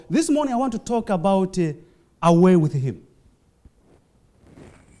this morning I want to talk about away with him.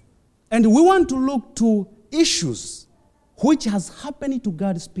 And we want to look to issues which has happened to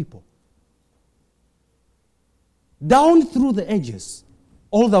God's people. Down through the ages,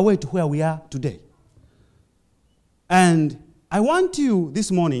 all the way to where we are today. And I want you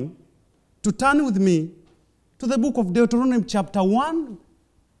this morning to turn with me to the book of Deuteronomy chapter 1,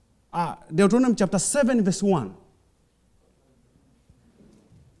 Deuteronomy chapter 7, verse 1.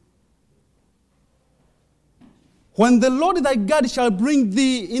 When the Lord thy God shall bring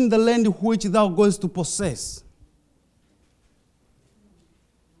thee in the land which thou goest to possess.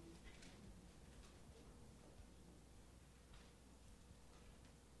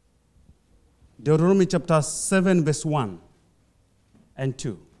 Deuteronomy chapter 7, verse 1 and 2.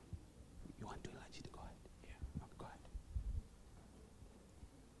 You want to enlarge it? Go ahead. Yeah, go ahead.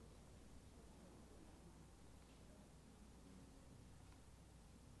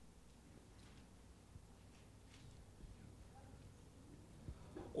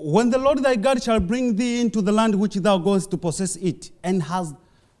 When the Lord thy God shall bring thee into the land which thou goest to possess it, and hath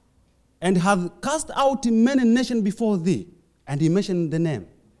cast out many nations before thee, and he mentioned the name.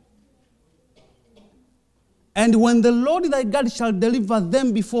 And when the Lord thy God shall deliver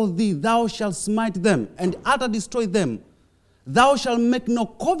them before thee, thou shalt smite them, and utterly destroy them. Thou shalt make no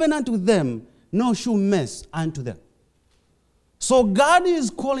covenant with them, nor shew mercy unto them. So God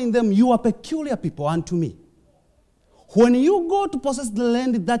is calling them, you are peculiar people unto me. When you go to possess the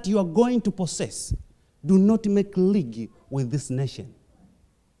land that you are going to possess, do not make league with this nation.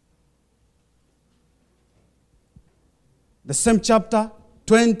 The same chapter,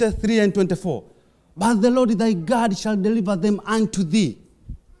 23 and 24. But the Lord thy God shall deliver them unto thee,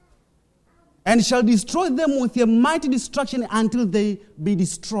 and shall destroy them with a mighty destruction until they be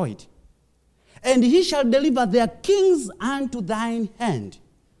destroyed. And he shall deliver their kings unto thine hand,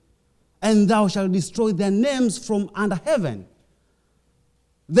 and thou shalt destroy their names from under heaven.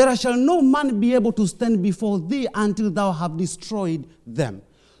 There shall no man be able to stand before thee until thou have destroyed them.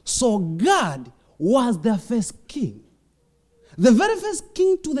 So God was their first king. The very first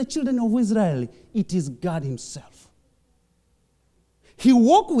king to the children of Israel, it is God himself. He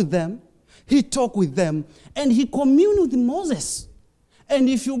walked with them, he talked with them, and he communed with Moses. And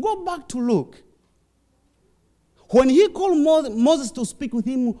if you go back to look, when he called Moses to speak with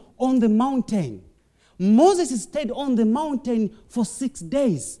him on the mountain, Moses stayed on the mountain for 6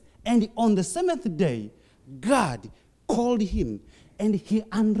 days. And on the 7th day, God called him, and he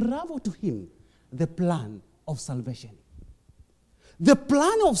unraveled to him the plan of salvation. The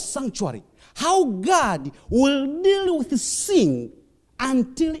plan of sanctuary, how God will deal with sin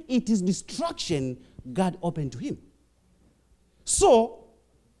until it is destruction, God opened to him. So,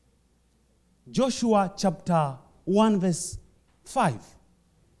 Joshua chapter 1 verse 5.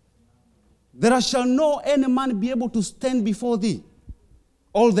 There shall no any man be able to stand before thee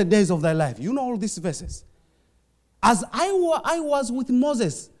all the days of thy life. You know all these verses. As I was with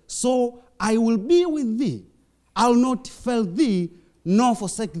Moses, so I will be with thee. I will not fail thee, nor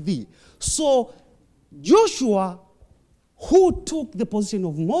forsake thee. So Joshua, who took the position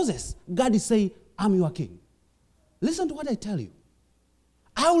of Moses, God is saying, I'm your king. Listen to what I tell you.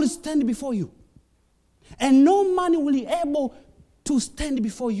 I will stand before you. And no man will be able to stand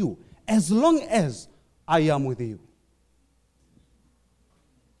before you as long as I am with you.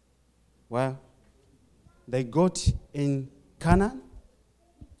 Well, they got in Canaan.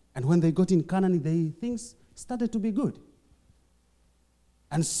 And when they got in Canaan, things started to be good.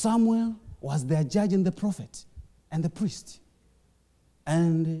 And Samuel was their judge and the prophet and the priest.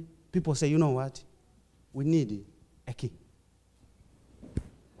 And people say, you know what? We need a king.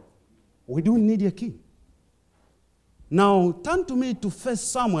 We do need a king. Now, turn to me to 1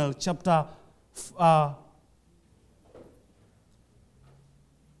 Samuel chapter 1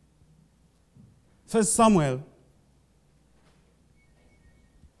 Samuel,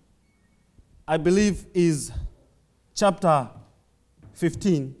 I believe, is chapter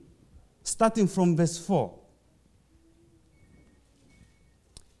 15, starting from verse 4.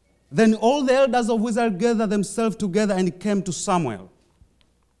 Then all the elders of Israel gathered themselves together and came to Samuel,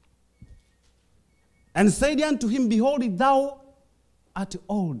 and said unto him, Behold, thou art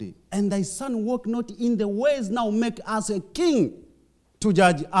old, and thy son walk not in the ways. Now make us a king to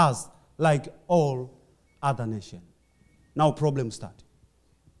judge us like all other nations. Now problem start.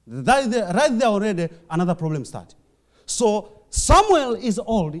 Right there already, another problem start. So Samuel is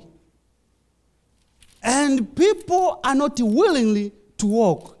old, and people are not willingly to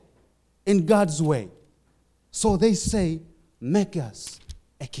walk in God's way. So they say, make us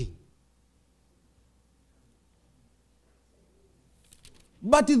a king.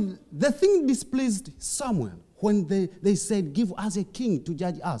 But the thing displeased Samuel when they said, give us a king to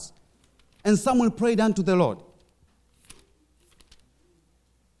judge us. And Samuel prayed unto the Lord.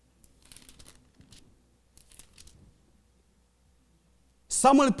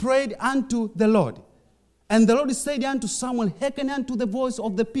 Samuel prayed unto the Lord. And the Lord said unto Samuel, hearken unto the voice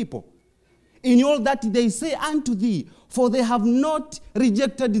of the people, in all that they say unto thee, for they have not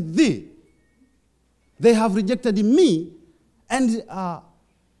rejected thee. They have rejected me, and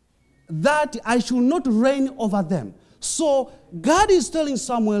that I should not reign over them. So God is telling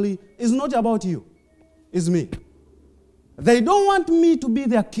Samuel, it's not about you, it's me. They don't want me to be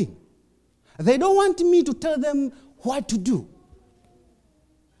their king. They don't want me to tell them what to do.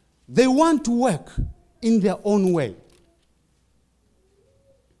 They want to work in their own way.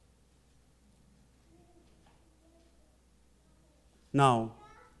 Now,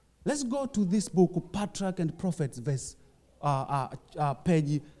 let's go to this book, Patriarch and Prophets, verse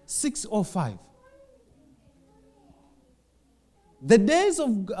page 605. The days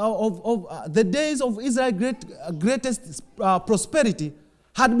of Israel's greatest prosperity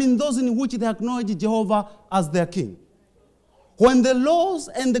had been those in which they acknowledged Jehovah as their king. When the laws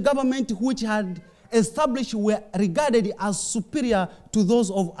and the government which had established were regarded as superior to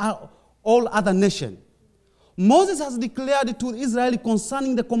those of all other nations, Moses has declared to Israel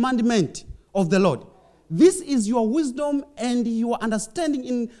concerning the commandment of the Lord, this is your wisdom and your understanding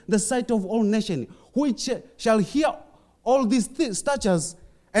in the sight of all nations, which shall hear all these statutes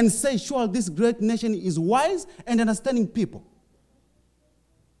and say, sure, this great nation is wise and understanding people.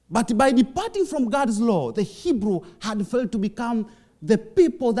 But by departing from God's law, the Hebrew had failed to become the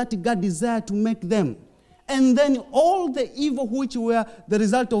people that God desired to make them. And then all the evil which were the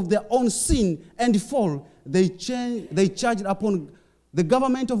result of their own sin and fall, they charged upon the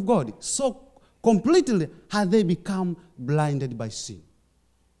government of God. So completely had they become blinded by sin.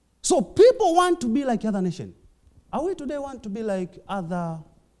 So people want to be like other nations. Are we today want to be like other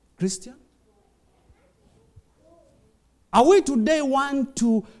Christians? Are we today want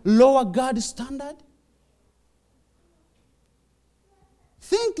to lower God's standard?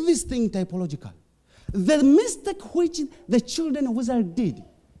 Think this thing typological. The mistake which the children of Israel did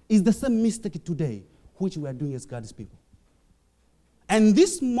is the same mistake today which we are doing as God's people. And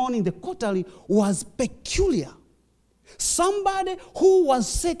this morning the quarterly was peculiar. Somebody who was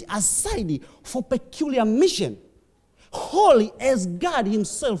set aside for peculiar mission, holy as God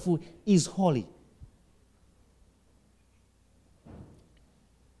himself is holy.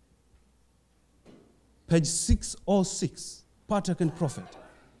 Page 606, Patriarch and Prophet.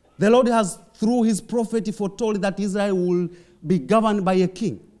 The Lord has, through his prophet, foretold that Israel will be governed by a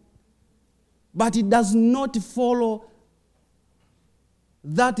king. But it does not follow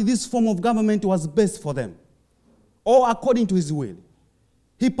that this form of government was best for them, or according to his will.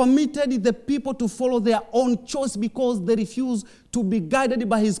 He permitted the people to follow their own choice because they refused to be guided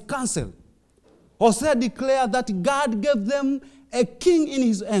by his counsel. Hosea declared that God gave them a king in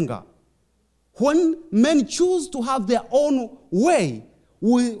his anger. When men choose to have their own way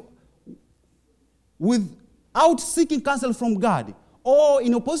without seeking counsel from God or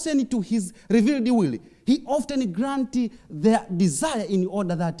in opposition to his revealed will, he often grants their desire in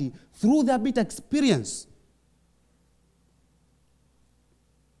order that through their bitter experience,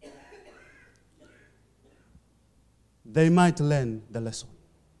 they might learn the lesson.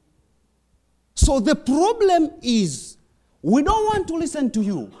 So the problem is, we don't want to listen to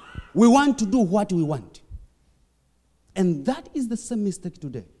you. We want to do what we want. And that is the same mistake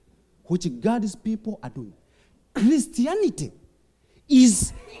today, which God's people are doing. Christianity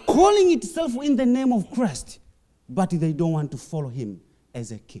is calling itself in the name of Christ, but they don't want to follow him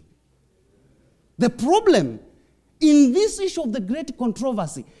as a king. The problem in this issue of the great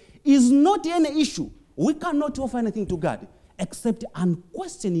controversy is not any issue. We cannot offer anything to God except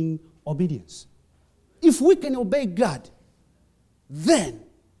unquestioning obedience. If we can obey God, then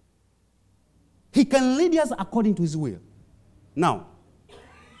he can lead us according to his will. Now,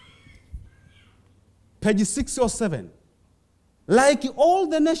 page 607. Like all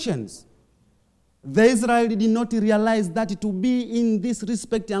the nations, the Israel did not realize that to be in this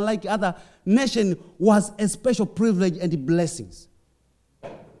respect, unlike other nations, was a special privilege and blessings.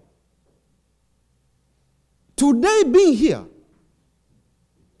 Today, being here,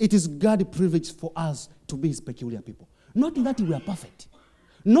 it is God's privilege for us to be his peculiar people. Not that we are perfect,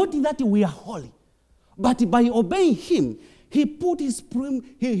 not that we are holy, but by obeying him, he put his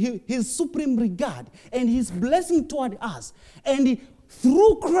supreme regard and his blessing toward us. And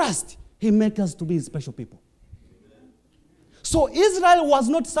through Christ, he makes us to be his special people. So Israel was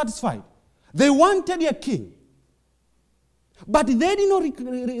not satisfied. They wanted a king. But they did not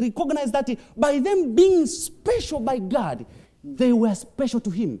recognize that by them being special by God, they were special to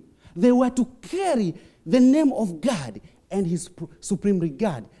him. They were to carry the name of God and his supreme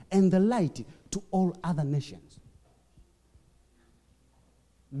regard and the light to all other nations.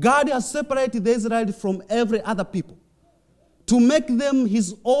 God has separated the Israelites from every other people to make them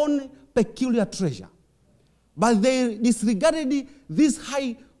his own peculiar treasure. But they disregarded this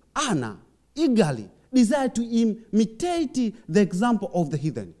high honor, eagerly desired to imitate the example of the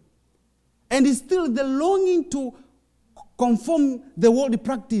heathen. And still the longing to conform the world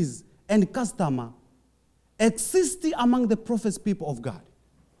practice and custom existed among the prophets people of God.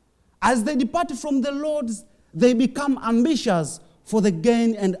 As they departed from the Lord, they become ambitious for the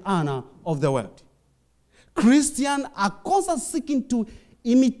gain and honor of the world. Christians are constantly seeking to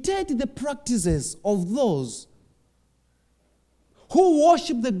imitate the practices of those who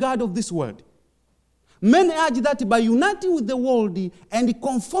worship the God of this world. Many urge that by uniting with the world and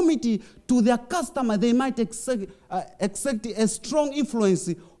conformity to their custom, they might exert a strong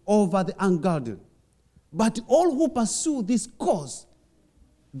influence over the ungodly. But all who pursue this cause,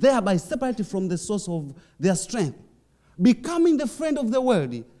 thereby separated from the source of their strength, becoming the friend of the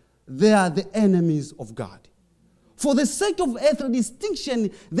world, they are the enemies of God. For the sake of earthly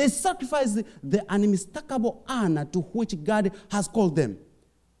distinction, they sacrifice the unmistakable honor to which God has called them,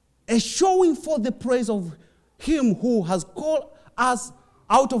 a showing for the praise of him who has called us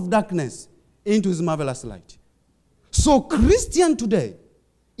out of darkness into his marvelous light. So Christian today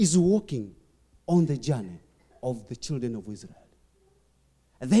is walking on the journey of the children of Israel.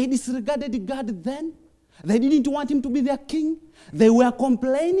 They disregarded God then. They didn't want him to be their king. They were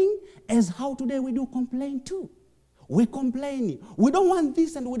complaining as how today we do complain too. We complain. We don't want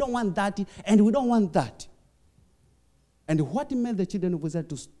this and we don't want that and we don't want that. And what made the children of Israel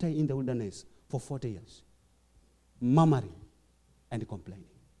to stay in the wilderness for 40 years? Murmuring and complaining.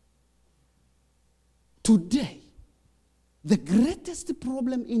 Today, the greatest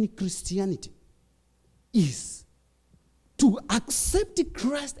problem in Christianity is to accept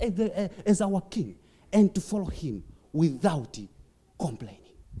Christ as our king and to follow him without complaining.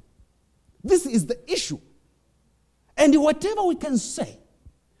 This is the issue. And whatever we can say,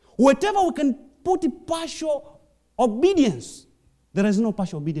 whatever we can put partial obedience, there is no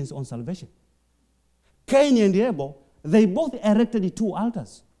partial obedience on salvation. Cain and Abel, they both erected 2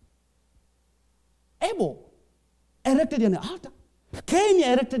 altars. Abel erected an altar. Cain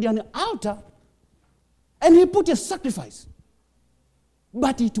erected an altar, and he put a sacrifice.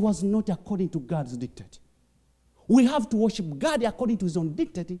 But it was not according to God's dictate. We have to worship God according to his own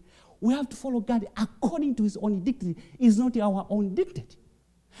dictate. We have to follow God according to his own dictate. It's not our own dictate.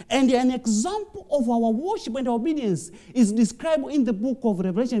 And an example of our worship and obedience is described in the book of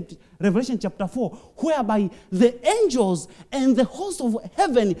Revelation chapter 4, whereby the angels and the host of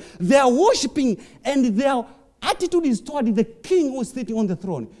heaven, they are worshiping, and their attitude is toward the king who is sitting on the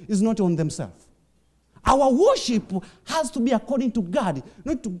throne, is not on themselves. Our worship has to be according to God,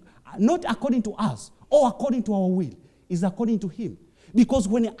 not according to us or according to our will. It's according to him. Because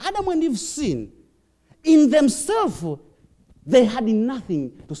when Adam and Eve sinned, in themselves, they had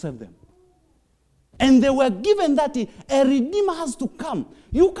nothing to save them. And they were given that a redeemer has to come.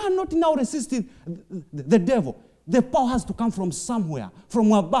 You cannot now resist the devil. The power has to come from somewhere,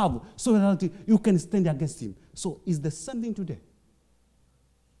 from above, so that you can stand against him. So it's the same thing today.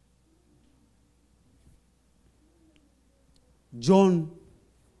 John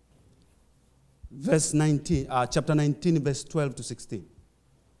chapter 19, verse 12 to 16.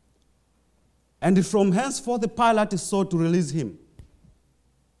 And from henceforth the Pilate sought to release him.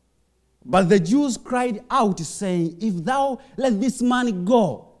 But the Jews cried out, saying, if thou let this man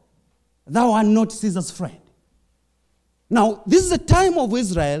go, thou art not Caesar's friend. Now, this is the time of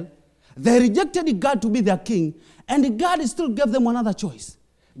Israel. They rejected God to be their king, and God still gave them another choice.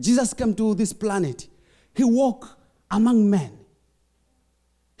 Jesus came to this planet. He walked among men.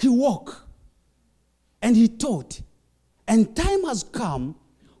 He walked and he taught. And time has come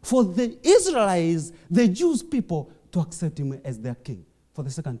for the Israelites, the Jewish people, to accept him as their king for the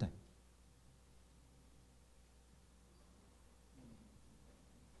second time.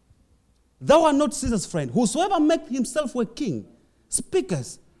 Thou art not Caesar's friend. Whosoever maketh himself a king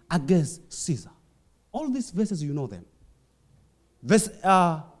speaketh against Caesar. All these verses, you know them. Verse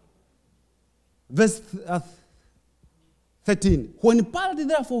 13. When Pilate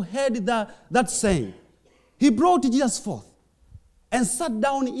therefore heard that saying, he brought Jesus forth and sat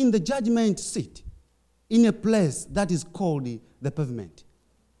down in the judgment seat in a place that is called the pavement,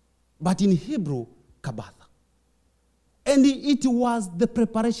 but in Hebrew, Gabbatha. And it was the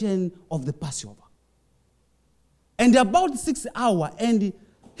preparation of the Passover. And about the 6th hour, and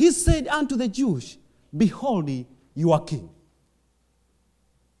he said unto the Jews, Behold your king.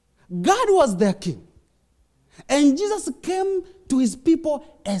 God was their king. And Jesus came to his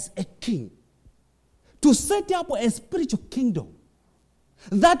people as a king, to set up a spiritual kingdom,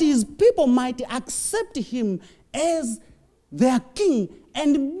 that his people might accept him as their king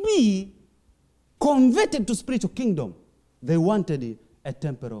and be converted to spiritual kingdom. They wanted a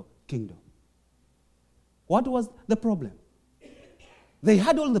temporal kingdom. What was the problem? They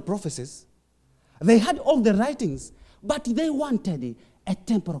had all the prophecies, they had all the writings, but they wanted a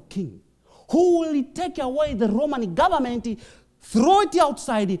temporal king who will take away the Roman government, throw it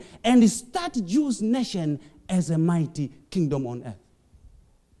outside, and start Jewish nation as a mighty kingdom on earth.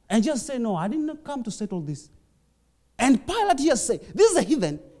 And just say, no, I didn't come to settle this. And Pilate here say, this is a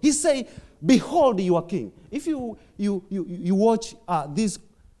heathen. He say, behold your king. If you watch this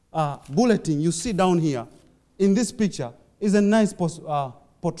bulletin, you see down here, in this picture, is a nice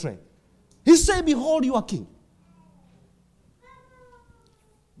portrait. He say, behold your king.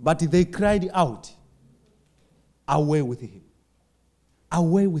 But they cried out, away with him.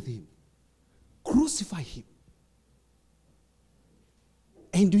 Away with him. Crucify him.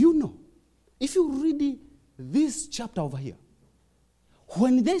 And do you know, if you read this chapter over here,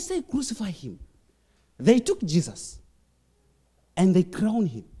 when they say crucify him, they took Jesus and they crowned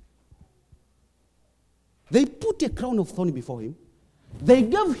him. They put a crown of thorns before him. They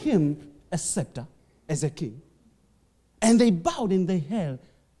gave him a scepter as a king. And they bowed and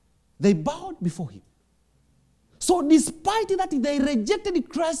they bowed before him. So despite that, they rejected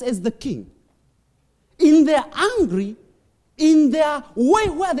Christ as the king. In their angry, in their way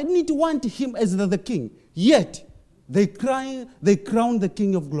where they didn't want him as the king, yet they crowned the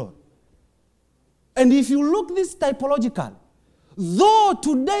King of glory. And if you look this typological, though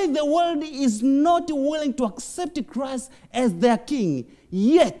today the world is not willing to accept Christ as their king,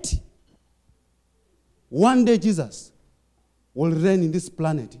 yet one day Jesus will reign in this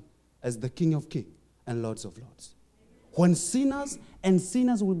planet as the King of kings and Lords of lords. When sinners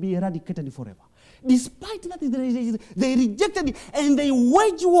will be eradicated forever. Despite that, they rejected it and they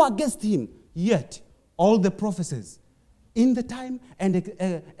waged war against him. Yet, all the prophecies in the time and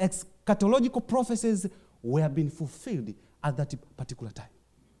eschatological prophecies were being fulfilled at that particular time.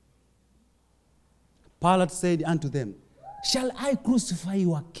 Pilate said unto them, shall I crucify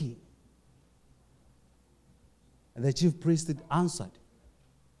your king? And the chief priest answered,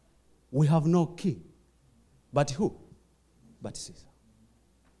 we have no king. But who? But Caesar.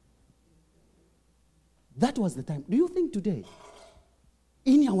 That was the time. Do you think today,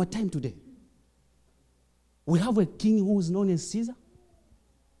 in our time today, we have a king who is known as Caesar?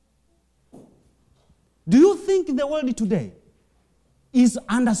 Do you think the world today is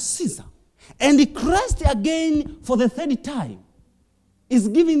under Caesar? And Christ again, for the third time, is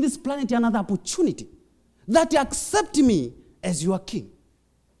giving this planet another opportunity that you accept me as your king.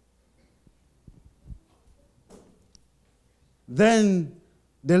 Then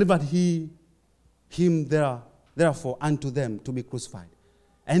delivered him therefore unto them to be crucified.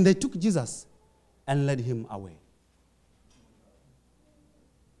 And they took Jesus and led him away.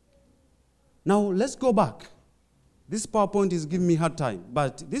 Now let's go back. This PowerPoint is giving me a hard time,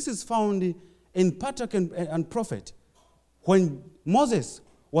 but this is found in Patriarch and Prophet when Moses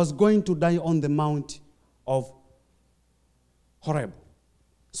was going to die on the Mount of Horeb.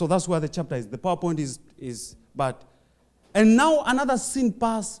 So that's where the chapter is. The PowerPoint is but and now another sin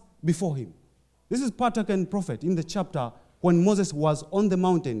passed before him. This is Patriarch and Prophet in the chapter when Moses was on the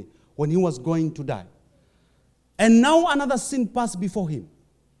mountain when he was going to die. And now another sin passed before him.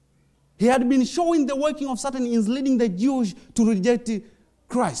 He had been showing the working of Satan in leading the Jews to reject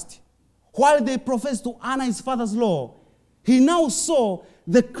Christ. While they professed to honor his father's law, he now saw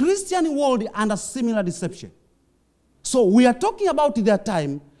the Christian world under similar deception. So we are talking about their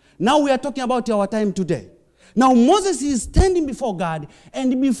time. Now we are talking about our time today. Now Moses is standing before God,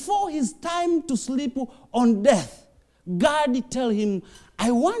 and before his time to sleep on death, God tell him, I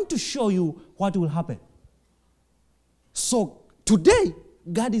want to show you what will happen. So today,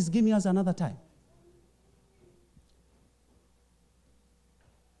 God is giving us another time.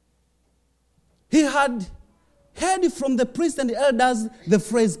 He had heard from the priests and the elders the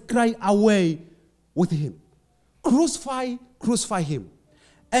phrase, cry away with him. Crucify, crucify him.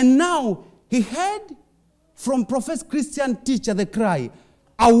 And now he heard from professed Christian teacher the cry,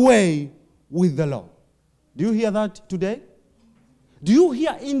 away with the law. Do you hear that today? Do you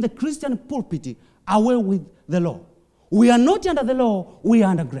hear in the Christian pulpit, away with the law? We are not under the law, we are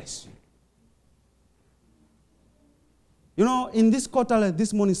under grace. You know, in this quarter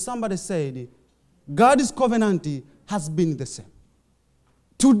this morning, somebody said, God is covenant, has been the same.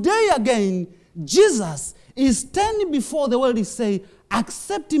 Today again, Jesus is standing before the world and say,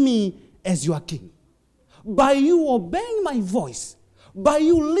 accept me as your king. By you obeying my voice, by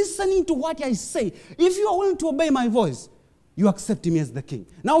you listening to what I say, if you are willing to obey my voice, you accept me as the king.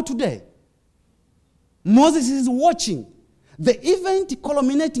 Now today, Moses is watching the event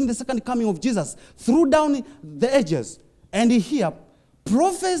culminating the second coming of Jesus, threw down the ages, and here,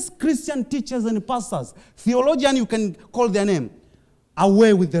 prophets, Christian teachers and pastors, theologians, you can call their name,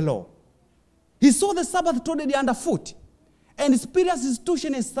 away with the law. He saw the Sabbath trodden underfoot, and spiritual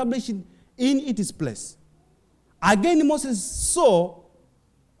institution established in its place. Again, Moses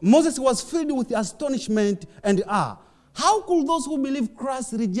was filled with astonishment and awe. How could those who believe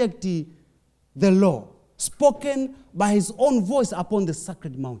Christ reject the law spoken by his own voice upon the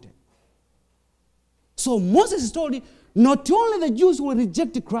sacred mountain? So Moses told not only the Jews will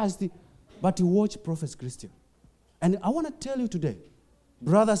reject Christ, but to watch prophets Christian. And I want to tell you today,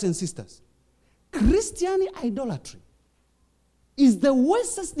 brothers and sisters, Christian idolatry is the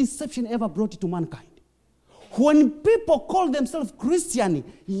worstest deception ever brought to mankind. When people call themselves Christian,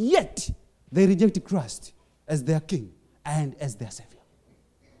 yet they reject Christ as their king and as their savior.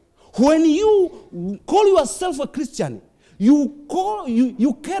 When you call yourself a Christian, you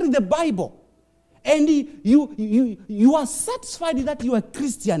carry the Bible, and you are satisfied that you are a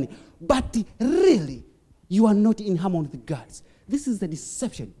Christian, but really you are not in harmony with God. This is the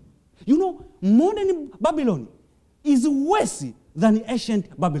deception. You know, modern Babylon is worse than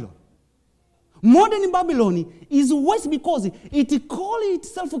ancient Babylon. Modern Babylon is worse because it calls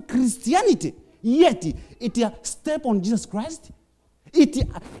itself Christianity, yet it step on Jesus Christ. It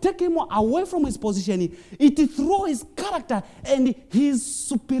take him away from his position. It throw his character and his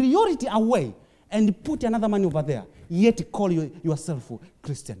superiority away and put another man over there, yet call yourself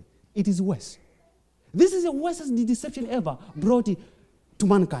Christian. It is worse. This is the worst deception ever brought to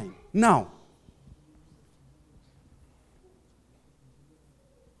mankind. Now,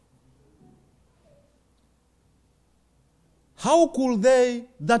 how could they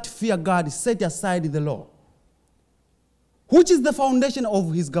that fear God set aside the law, which is the foundation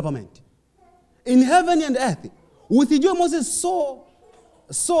of his government? In heaven and earth, with joy Moses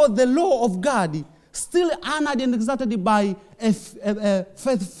saw the law of God still honored and exalted by a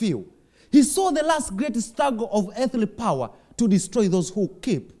faithful. He saw the last great struggle of earthly power to destroy those who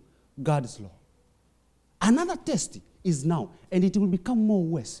keep God's law. Another test is now, and it will become more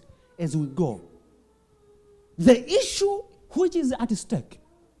worse as we go. The issue which is at stake,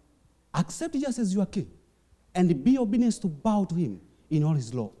 accept Jesus as your king and be obedient to bow to him in all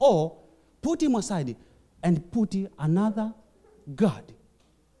his law, or put him aside and put another God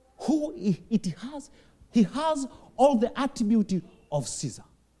who he has all the attribute of Caesar.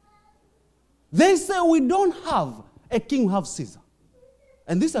 They say we don't have a king, we have Caesar.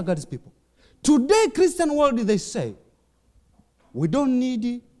 And these are God's people. Today, Christian world, they say, we don't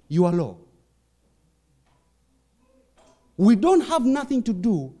need your law. We don't have nothing to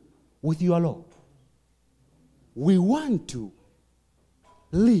do with your law. We want to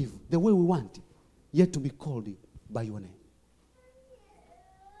live the way we want, yet to be called by your name.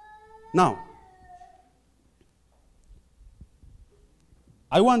 Now,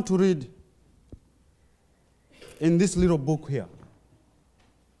 I want to read in this little book here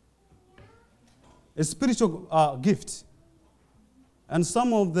a spiritual gift. And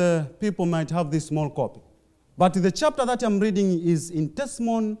some of the people might have this small copy. But the chapter that I'm reading is in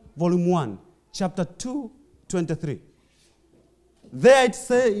Testimony, Volume 1, Chapter 2, 23. There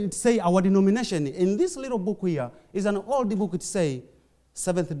it say our denomination, in this little book here, is an old book, it say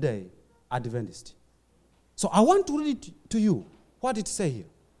Seventh-day Adventist. So I want to read it to you, what it say here.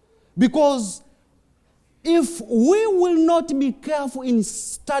 Because if we will not be careful in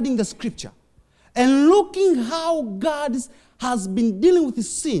studying the scripture and looking how God has been dealing with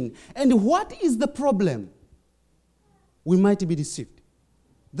sin and what is the problem, we might be deceived.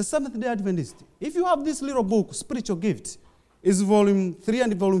 The Seventh-day Adventist, if you have this little book, Spiritual Gifts, is volume 3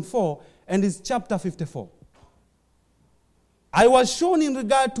 and volume 4, and is chapter 54. I was shown in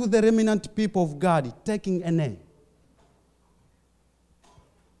regard to the remnant people of God taking a name.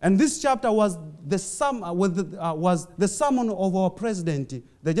 And this chapter was the sermon of our president,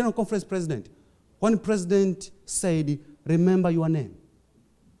 the General Conference president, when president said, remember your name.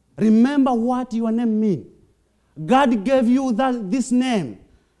 Remember what your name means. God gave you this name.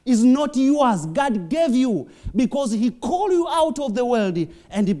 It's not yours. God gave you because he called you out of the world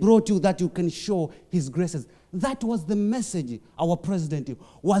and he brought you that you can show his graces. That was the message our president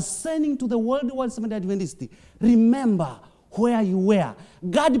was sending to the worldwide Seventh-day Adventist. Remember where you were.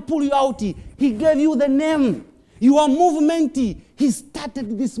 God pulled you out. He gave you the name. Your movement, he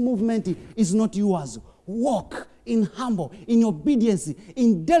started this movement, is not yours. Walk in humble, in obedience,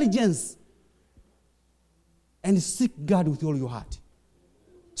 in diligence, and seek God with all your heart.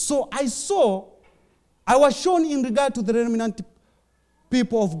 So I was shown in regard to the remnant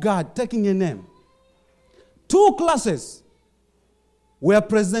people of God taking a name. 2 classes were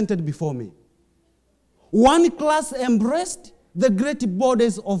presented before me. One class embraced the great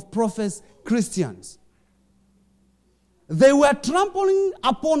bodies of professed Christians. They were trampling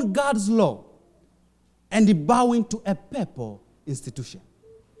upon God's law and bowing to a papal institution.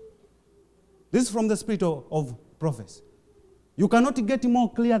 This is from the spirit of prophets. You cannot get more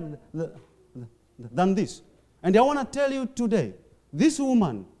clear than this. And I want to tell you today, this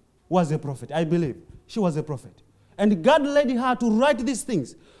woman was a prophet, I believe. She was a prophet. And God led her to write these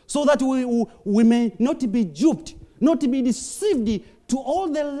things so that we may not be duped, not be deceived to all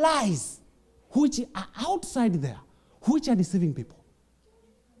the lies which are outside there, which are deceiving people.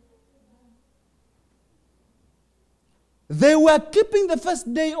 They were keeping the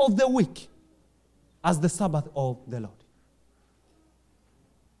first day of the week as the Sabbath of the Lord.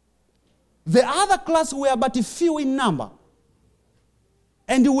 The other class were but few in number,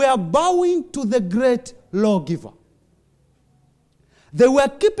 and were bowing to the great lawgiver. They were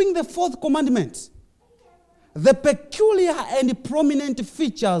keeping the 4th commandment, the peculiar and prominent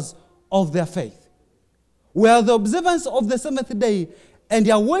features of their faith, were the observance of the 7th day, and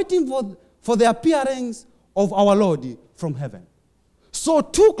are waiting for the appearance of our Lord from heaven. So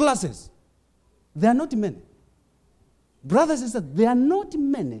 2 classes. There are not many. Brothers and sisters, there are not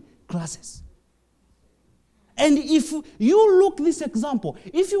many classes. And if you look this example,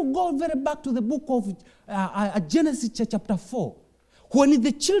 if you go very back to the book of Genesis chapter 4, when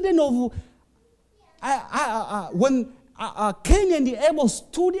the children of when Cain and Abel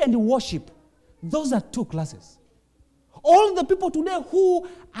stood and worshiped, those are 2 classes. All the people today who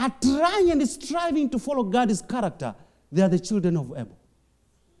are trying and striving to follow God's character, they are the children of Abel.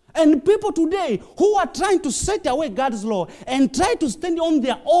 And people today who are trying to set away God's law and try to stand on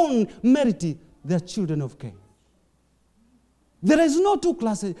their own merit, they are children of Cain. There is no 2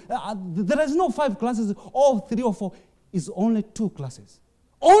 classes. There is no 5 classes or 3 or 4. It's only 2 classes.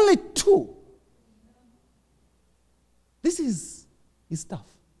 Only 2. This is tough.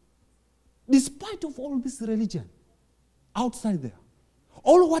 Despite of all this religion outside there,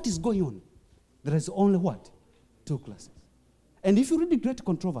 all what is going on, there is only what? 2 classes. And if you read the Great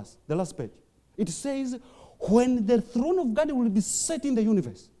Controversy, the last page, it says, when the throne of God will be set in the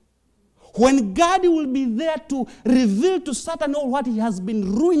universe, when God will be there to reveal to Satan all what he has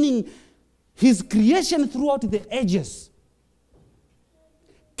been ruining his creation throughout the ages.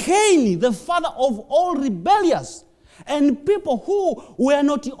 Cain, the father of all rebellious, and people who were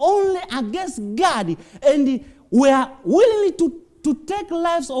not only against God and were willing to take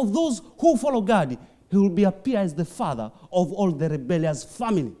lives of those who follow God, he will be appear as the father of all the rebellious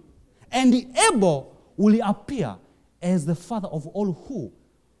family. And Abel will appear as the father of all who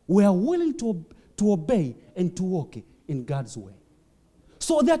were willing to obey and to walk in God's way.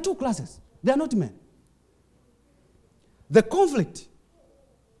 So there are 2 classes. They are not men. The conflict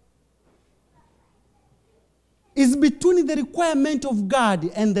is between the requirement of God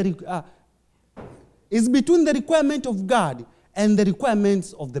and the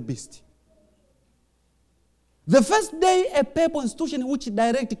requirements of the beast. The first day, a papal institution which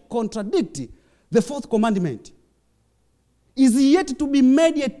directly contradicts the 4th commandment is yet to be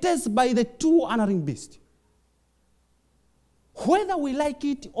made a test by the 2 honoring beasts. Whether we like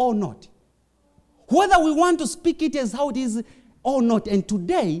it or not, whether we want to speak it as how it is or not, and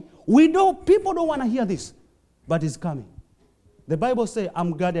today, people don't want to hear this, but it's coming. The Bible says,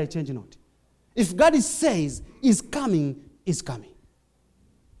 I'm glad I change not. If God says it's coming, it's coming.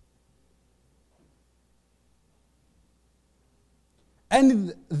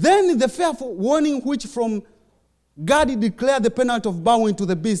 And then the fearful warning which from God declared the penalty of bowing to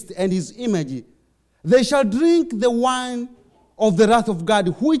the beast and his image. They shall drink the wine of the wrath of God,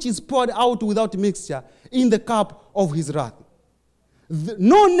 which is poured out without mixture in the cup of his wrath.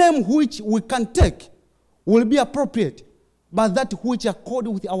 No name which we can take will be appropriate, but that which accords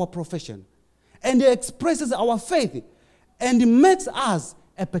with our profession, and expresses our faith, and makes us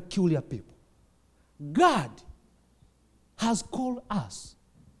a peculiar people. God has called us,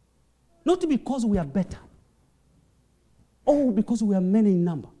 not because we are better, or because we are many in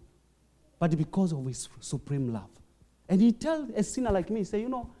number, but because of his supreme love. And he tells a sinner like me, say,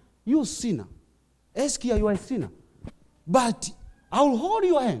 you sinner, Eskia, you are a sinner, but I will hold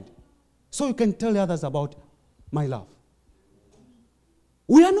your hand so you can tell others about my love.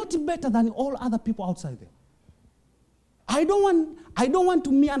 We are not better than all other people outside there. I don't want to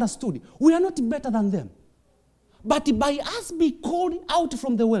be understood. We are not better than them. But by us being called out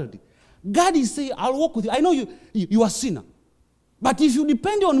from the world, God is saying, I'll walk with you. I know you are a sinner. But if you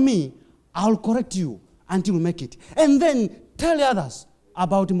depend on me, I'll correct you until you make it. And then tell others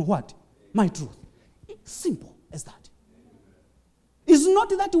about what? My truth. It's simple as that. It's not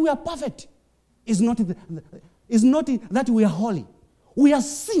that we are perfect. It's not that we are holy. We are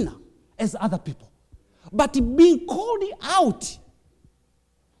sinner as other people. But being called out,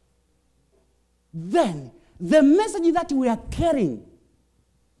 then the message that we are carrying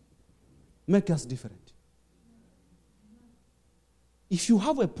makes us different. If you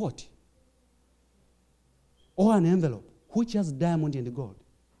have a pot or an envelope which has diamond and gold,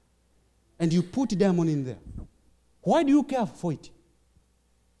 and you put diamond in there, why do you care for it?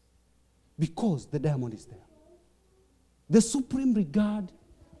 Because the diamond is there. The supreme regard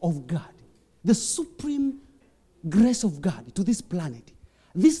of God, the supreme grace of God to this planet,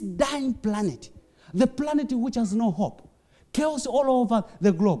 this dying planet, the planet which has no hope, chaos all over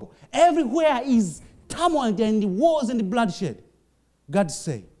the globe. Everywhere is turmoil and wars and bloodshed. God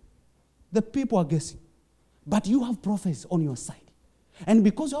say, the people are guessing, but you have prophets on your side. And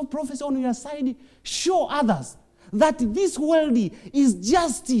because you have prophets on your side, show others that this world is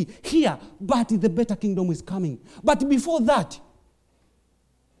just here, but the better kingdom is coming. But before that,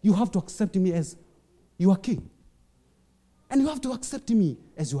 you have to accept me as your king. And you have to accept me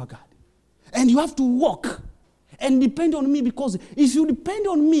as your God. And you have to walk and depend on me, because if you depend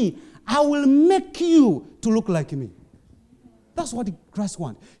on me, I will make you to look like me. That's what Christ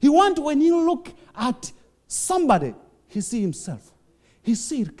wants. He wants when you look at somebody, he sees himself. He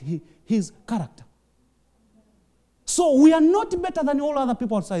sees his character. So we are not better than all other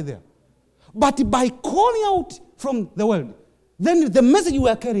people outside there. But by calling out from the world, then the message we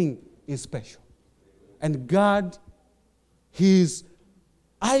are carrying is special. And God, his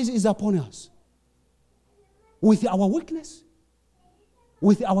eyes is upon us. With our weakness,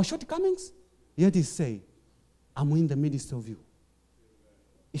 with our shortcomings, yet he say, I'm in the midst of you.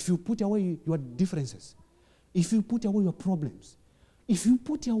 If you put away your differences, if you put away your problems, if you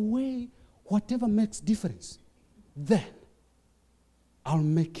put away whatever makes difference, then I'll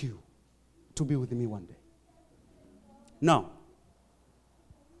make you to be with me one day. Now,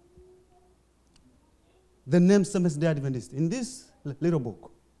 the name Seventh-day Adventist in this little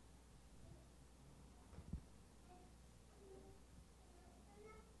book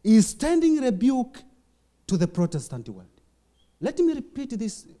is standing rebuke to the Protestant world. Let me repeat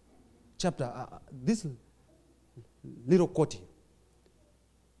this chapter, this little quote here.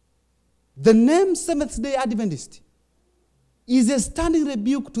 The name Seventh-day Adventist is a standing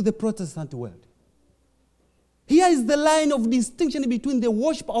rebuke to the Protestant world. Here is the line of distinction between the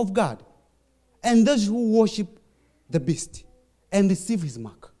worship of God and those who worship the beast and receive his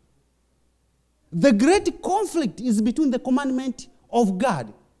mark. The great conflict is between the commandment of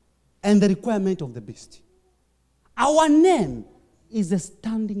God and the requirement of the beast. Our name is a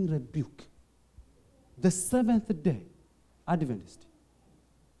standing rebuke. The Seventh-day Adventist.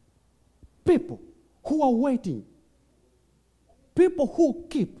 People who are waiting, people who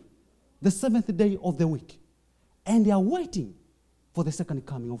keep the seventh day of the week, and they are waiting for the second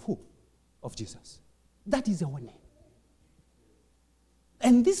coming of who? Of Jesus. That is our name.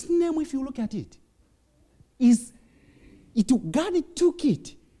 And this name, if you look at it, God took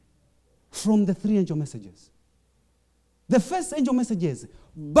it from the three angel messages. The first angel messages,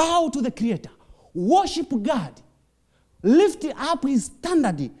 bow to the Creator, worship God, lift up his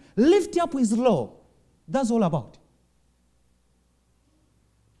standard, lift up his law. That's all about.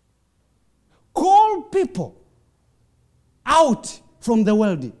 Call people out from the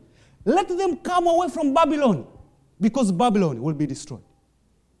world. Let them come away from Babylon, because Babylon will be destroyed.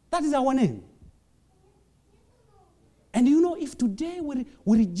 That is our name. And you know, if today we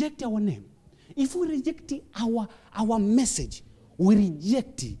reject our name, if we reject our message, we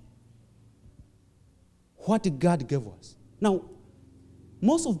reject what God gave us. Now,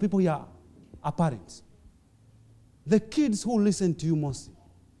 most of the people here are parents. The kids who listen to you most,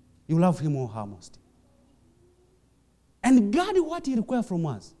 you love him or her most. And God, what he requires from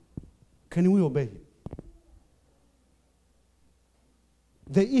us, can we obey him?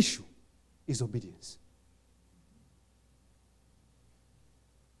 The issue is obedience.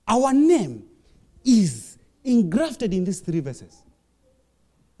 Our name is engrafted in these three verses.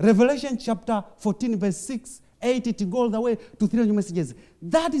 Revelation chapter 14, verse 6, 8, to go all the way to 300 messages.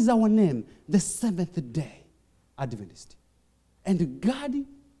 That is our name, the Seventh-day Adventist. And God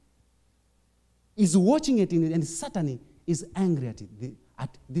is watching it, and Satan is angry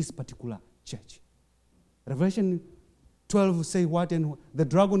at this particular church. Revelation 12 say what? And the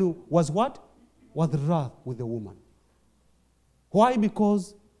dragon was what? Was wrath with the woman. Why?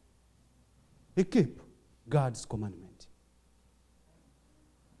 Because he kept God's commandment.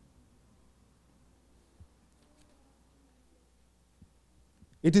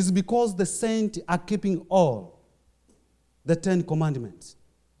 It is because the saints are keeping all the 10 commandments.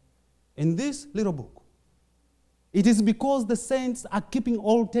 In this little book, it is because the saints are keeping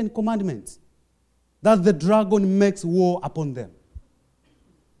all 10 commandments that the dragon makes war upon them.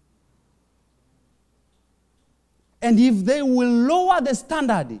 And if they will lower the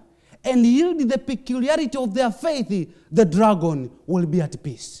standard and yield the peculiarity of their faith, the dragon will be at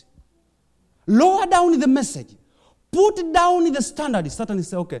peace. Lower down the message. Put down the standard. Satan will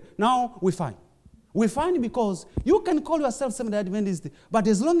say, okay, now we're fine. We're fine because you can call yourself Seventh-day Adventist, but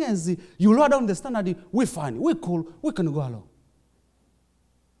as long as you lower down the standard, we're fine. We're cool. We can go along.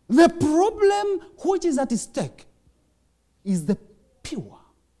 The problem which is at stake is the pure,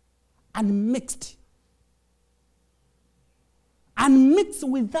 unmixed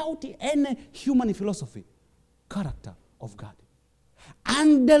without any human philosophy, character of God.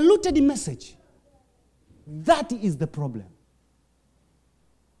 Undiluted message. That is the problem.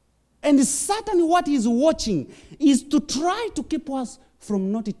 And Satan, what he's watching is to try to keep us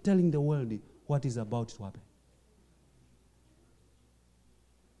from not telling the world what is about to happen.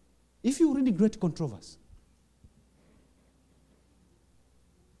 If you read Great Controversy,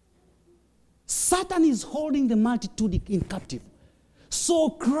 Satan is holding the multitude in captive. So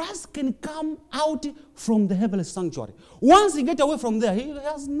Christ can come out from the heavenly sanctuary. Once he gets away from there, he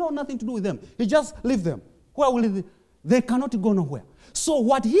has nothing to do with them. He just leaves them. Where will they cannot go nowhere. So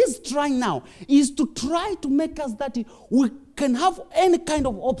what he's trying now is to try to make us that we can have any kind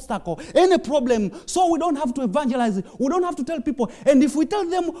of obstacle, any problem, so we don't have to evangelize. We don't have to tell people. And if we tell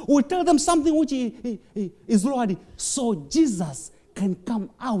them something which is Lord, so Jesus can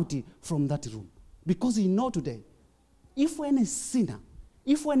come out from that room. Because you know today, if we're any sinner,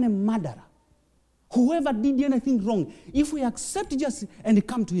 if we're any murderer, whoever did anything wrong, if we accept Jesus and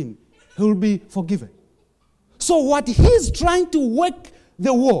come to him, he will be forgiven. So what he's trying to work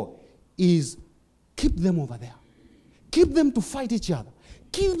the war is keep them over there. Keep them to fight each other.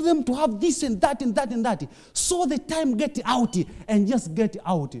 Keep them to have this and that and that and that. So the time get out and just get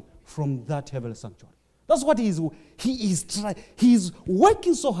out from that heavenly sanctuary. That's what he is trying. He is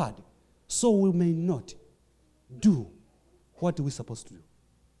working so hard so we may not do what we're supposed to do.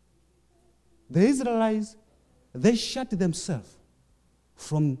 The Israelites, they shut themselves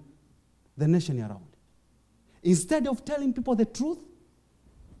from the nation around. Instead of telling people the truth,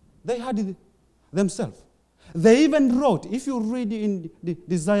 they had it themselves. They even wrote, if you read in the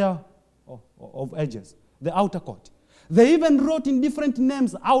Desire of Ages, the outer court, they even wrote in different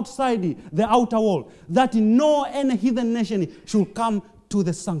names outside the outer wall that no any heathen nation should come to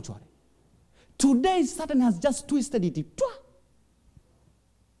the sanctuary. Today, Satan has just twisted it.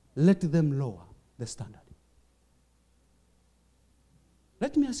 Let them lower the standard.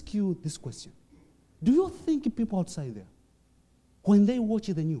 Let me ask you this question. Do you think people outside there, when they watch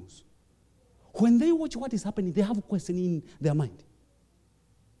the news, when they watch what is happening, they have a question in their mind?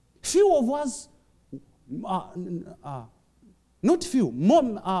 Few of us, not few,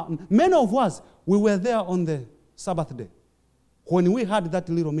 many of us, we were there on the Sabbath day when we had that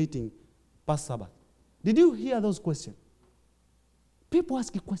little meeting past Sabbath. Did you hear those questions? People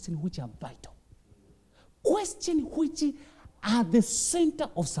ask questions which are vital. Questions which are the center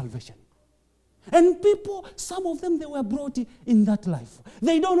of salvation. And people, some of them, they were brought in that life.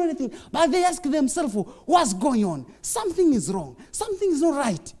 They don't know anything, but they ask themselves, what's going on? Something is wrong. Something is not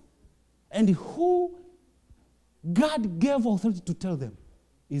right. And who God gave authority to tell them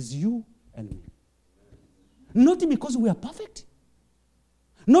is you and me. Not because we are perfect,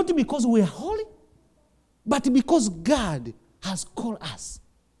 not because we are holy, but because God has called us.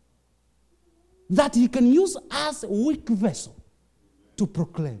 That he can use us, a weak vessel, to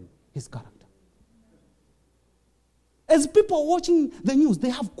proclaim his character. As people watching the news, they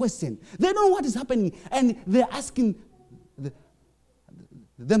have questions. They don't know what is happening. And they're asking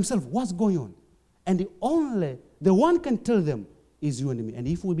themselves, what's going on? And only the one can tell them is you and me. And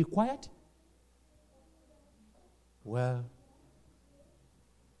if we be quiet, well,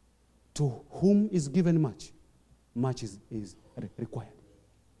 to whom is given much, much is required.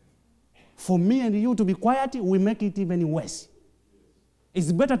 For me and you to be quiet, we make it even worse.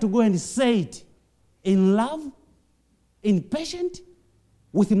 It's better to go and say it in love, in patience,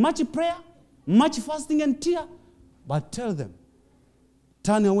 with much prayer, much fasting and tear, but tell them,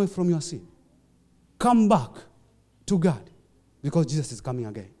 turn away from your sin. Come back to God, because Jesus is coming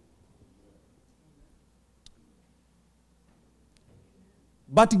again.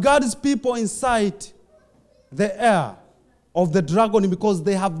 But God's people incite the air of the dragon because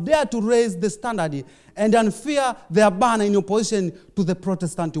they have dared to raise the standard and unfurl their banner in opposition to the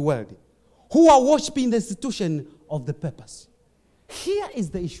Protestant world, who are worshiping the institution of the purpose. Here is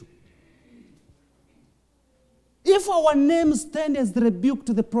the issue. If our names stand as the rebuke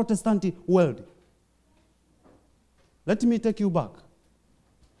to the Protestant world, let me take you back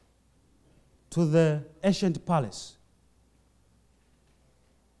to the ancient palace.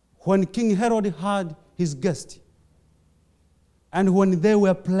 When King Herod had his guest, and when they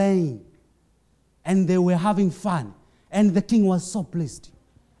were playing, and they were having fun, and the king was so pleased,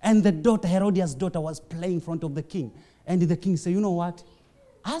 and the daughter, Herodias' daughter, was playing in front of the king, and the king said, you know what?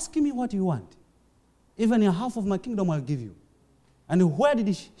 Ask me what you want. Even a half of my kingdom I'll give you. And where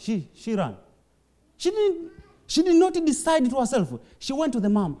did she run? She did not decide to herself. She went to the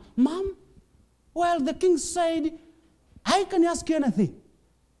mom. Mom, well, the king said, I can ask you anything.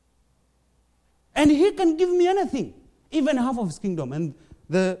 And he can give me anything, even half of his kingdom. And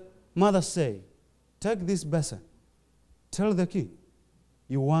the mother said, take this basin. Tell the king,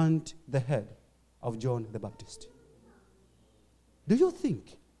 you want the head of John the Baptist. Do you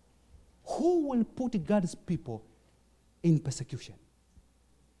think who will put God's people in persecution?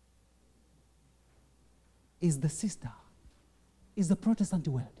 Is the sister, is the Protestant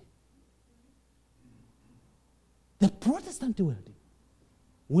world. The Protestant world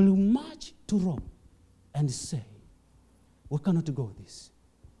will march to Rome and say, we cannot go with this.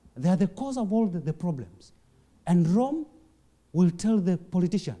 They are the cause of all the problems. And Rome will tell the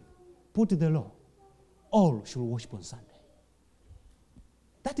politician, put the law, all should worship on Sunday.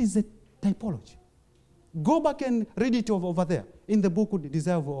 That is the typology. Go back and read it over there in the book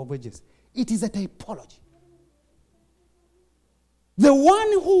Desire of Ages. It is a typology. The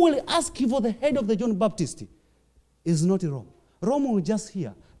one who will ask for the head of the John Baptist is not Rome. Rome will just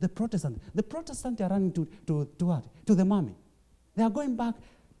hear the Protestant. The Protestant are running to what? To the mummy. They are going back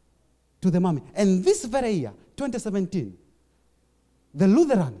to the mummy. And this very year, 2017, the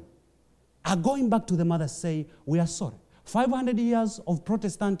Lutheran are going back to the mother, say, we are sorry. 500 years of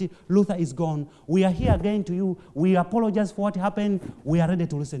Protestant, Luther is gone. We are here again to you. We apologize for what happened. We are ready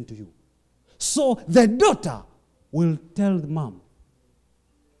to listen to you. So the daughter will tell the mom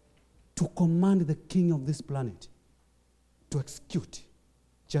to command the king of this planet to execute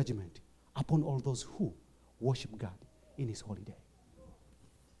judgment upon all those who worship God in his holy day.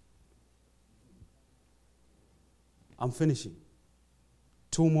 I'm finishing.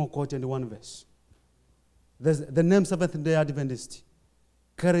 2 more quotes and 1 verse. The name Seventh-day Adventist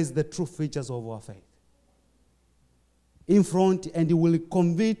carries the true features of our faith in front, and it will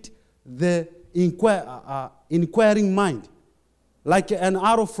convict the inquiring mind. Like an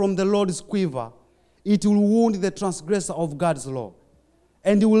arrow from the Lord's quiver, it will wound the transgressor of God's law,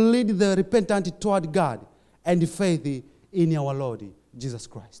 and it will lead the repentant toward God and faith in our Lord Jesus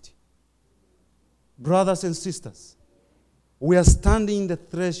Christ. Brothers and sisters, we are standing in the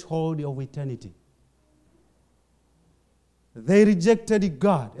threshold of eternity. They rejected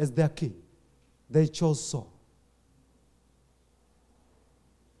God as their king. They chose Saul.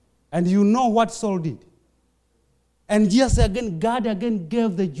 And you know what Saul did. And yes, again, God again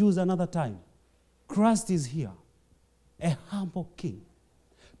gave the Jews another time. Christ is here, a humble king.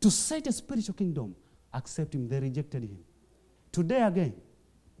 To set a spiritual kingdom, accept him. They rejected him. Today again,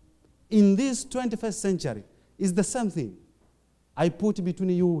 in this 21st century, is the same thing. I put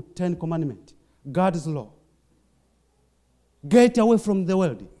between you 10 commandments, God's law. Get away from the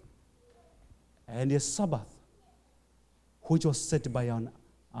world. And a Sabbath, which was set by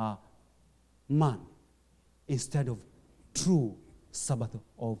a man instead of true Sabbath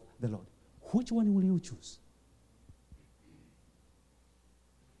of the Lord. Which one will you choose?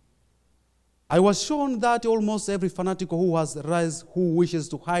 I was shown that almost every fanatic who has rise, who wishes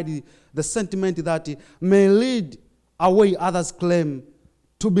to hide the sentiment that may lead away others' claim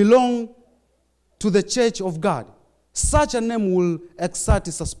to belong to the church of God, such a name will excite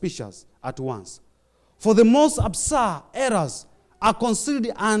suspicions at once. For the most absurd errors are concealed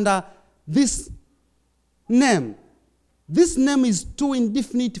under this name. This name is too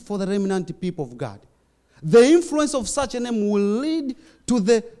indefinite for the remnant people of God. The influence of such a name will lead to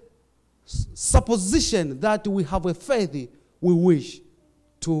the supposition that we have a faith we wish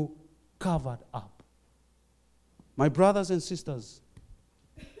to cover up. My brothers and sisters,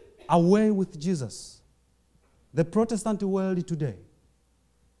 away with Jesus. The Protestant world today,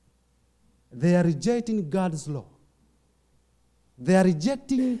 they are rejecting God's law. They are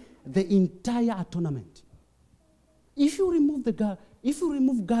rejecting the entire atonement. If you remove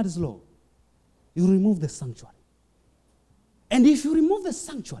God's law, you remove the sanctuary. And if you remove the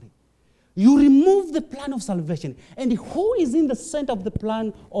sanctuary, you remove the plan of salvation. And who is in the center of the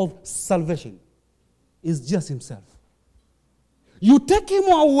plan of salvation? Is just himself. You take him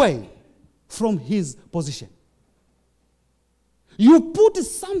away from his position. You put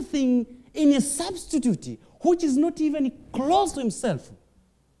something in a substitute which is not even close to himself.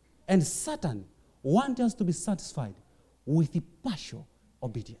 And Satan wants us to be satisfied with the partial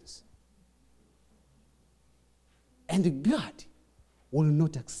obedience. And God will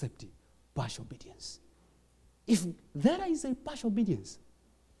not accept partial obedience. If there is a partial obedience,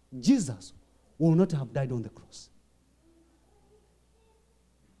 Jesus will not have died on the cross.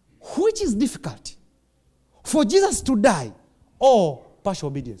 Which is difficult? For Jesus to die or partial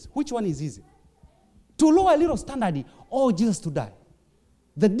obedience? Which one is easy? To lower a little standard or Jesus to die?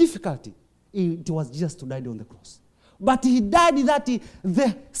 The difficulty, it was Jesus to die on the cross. But he died that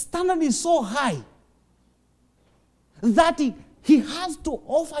the standard is so high that he has to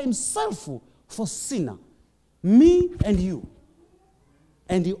offer himself for sinner, me and you.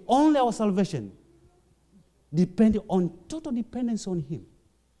 And only our salvation depends on total dependence on him.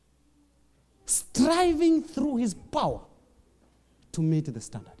 Striving through his power to meet the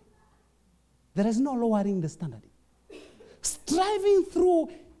standard. There is no lowering the standard. Striving through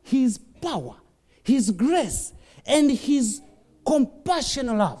his power, his grace, and his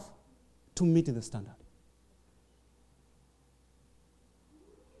compassionate love to meet the standard.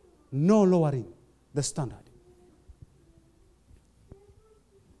 No lowering the standard.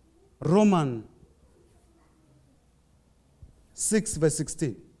 Romans 6 verse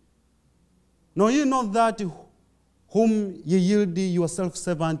 16. Know ye not that whom ye yield yourself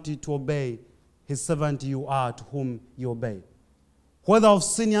servant to obey, his servant you are to whom you obey, whether of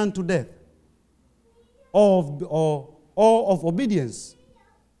sin unto death, or of obedience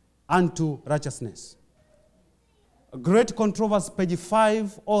unto righteousness. A great controversy, page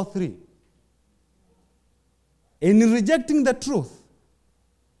 503. In rejecting the truth,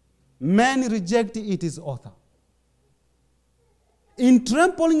 men reject its author. In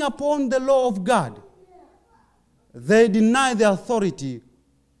trampling upon the law of God, they deny the authority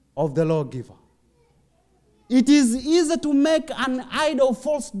of the lawgiver. It is easy to make an idol of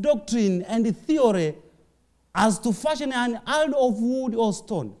false doctrine and theory as to fashion an idol of wood or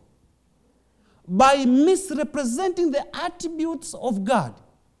stone. By misrepresenting the attributes of God,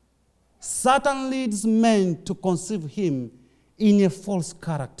 Satan leads men to conceive him in a false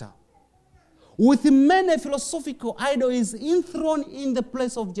character. With many, a philosophical idol is enthroned in the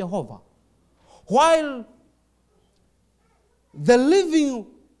place of Jehovah, while the living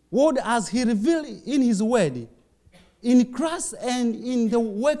word, as he revealed in his word, in Christ and in the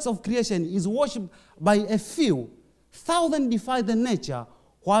works of creation, is worshipped by a few. Thousands defy the nature,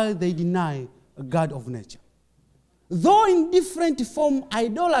 while they deny a God of nature. Though in different form,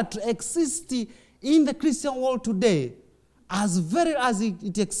 idolatry exists in the Christian world today, as very as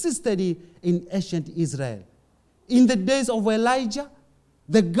it existed in ancient Israel. In the days of Elijah,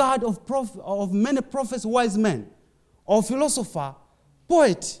 the God of many prophets, wise men, or philosopher,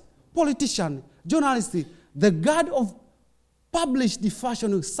 poet, politician, journalist, the God of published the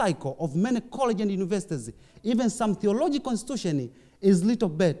fashion cycle of many colleges and universities, even some theological institution, is little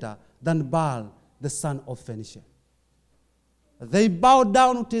better than Baal, the son of Phoenicia. They bow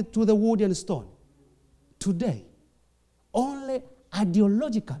down to the wood and stone. Today, only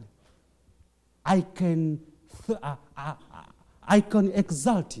ideologically, I can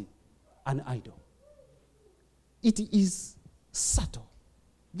exalt an idol. It is subtle.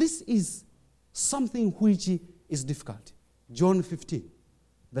 This is something which is difficult. John 15,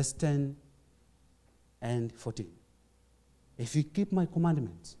 verse 10 and 14. If you keep my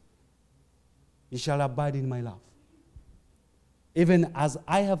commandments, you shall abide in my love. Even as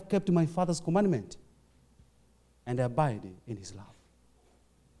I have kept my Father's commandment and abide in his love.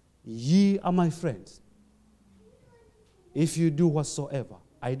 Ye are my friends. If you do whatsoever,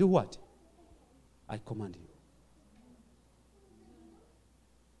 I do what? I command you.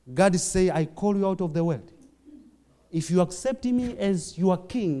 God say, I call you out of the world. If you accept me as your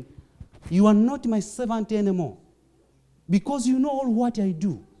king, you are not my servant anymore. Because you know all what I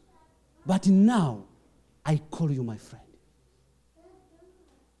do. But now, I call you my friend.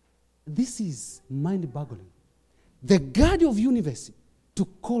 This is mind-boggling. The God of universe to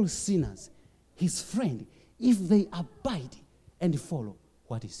call sinners his friend if they abide and follow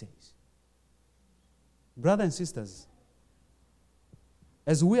what he says. Brothers and sisters,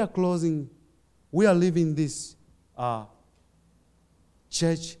 as we are closing, we are leaving this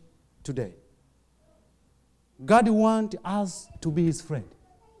church today. God wants us to be his friend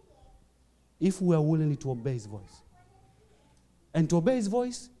if we are willing to obey his voice. And to obey his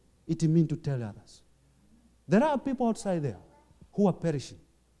voice, it means to tell others. There are people outside there who are perishing.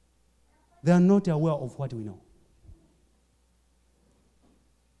 They are not aware of what we know.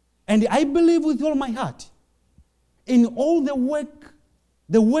 And I believe with all my heart, in all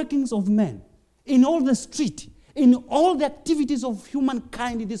the workings of men, in all the street, in all the activities of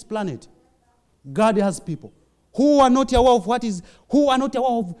humankind in this planet, God has people who are not aware of who are not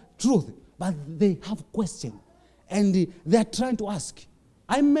aware of truth, but they have questions, and they are trying to ask.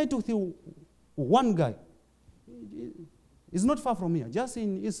 I met with one guy. He's not far from here, just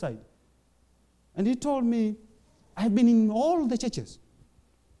in East Side. And he told me, I've been in all the churches.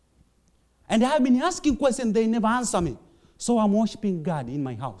 And I have been asking questions, they never answer me. So I'm worshiping God in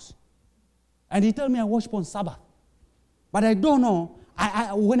my house. And he told me I worship on Sabbath. But I don't know.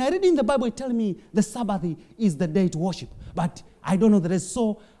 When I read in the Bible, it tells me the Sabbath is the day to worship. But I don't know the rest.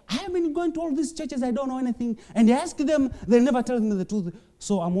 So I have been going to all these churches, I don't know anything. And I ask them, they never tell me the truth.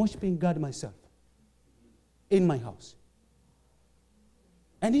 So I'm worshiping God myself in my house.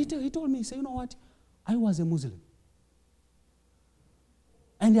 And he told me, he said, you know what? I was a Muslim.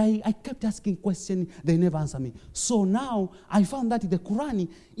 And I kept asking questions, they never answer me. So now I found that the Quran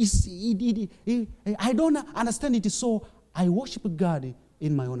I don't understand it, so I worship God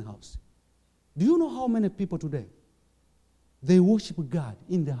in my own house. Do you know how many people today, they worship God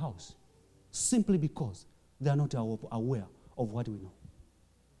in their house simply because they are not aware of what we know?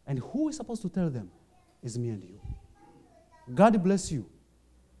 And who is supposed to tell them is me and you. God bless you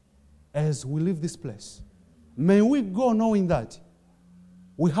as we leave this place. May we go knowing that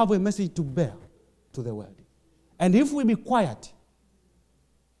we have a message to bear to the world. And if we be quiet,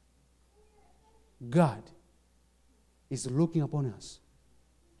 God is looking upon us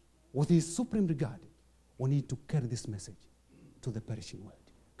with his supreme regard. We need to carry this message to the perishing world.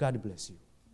 God bless you.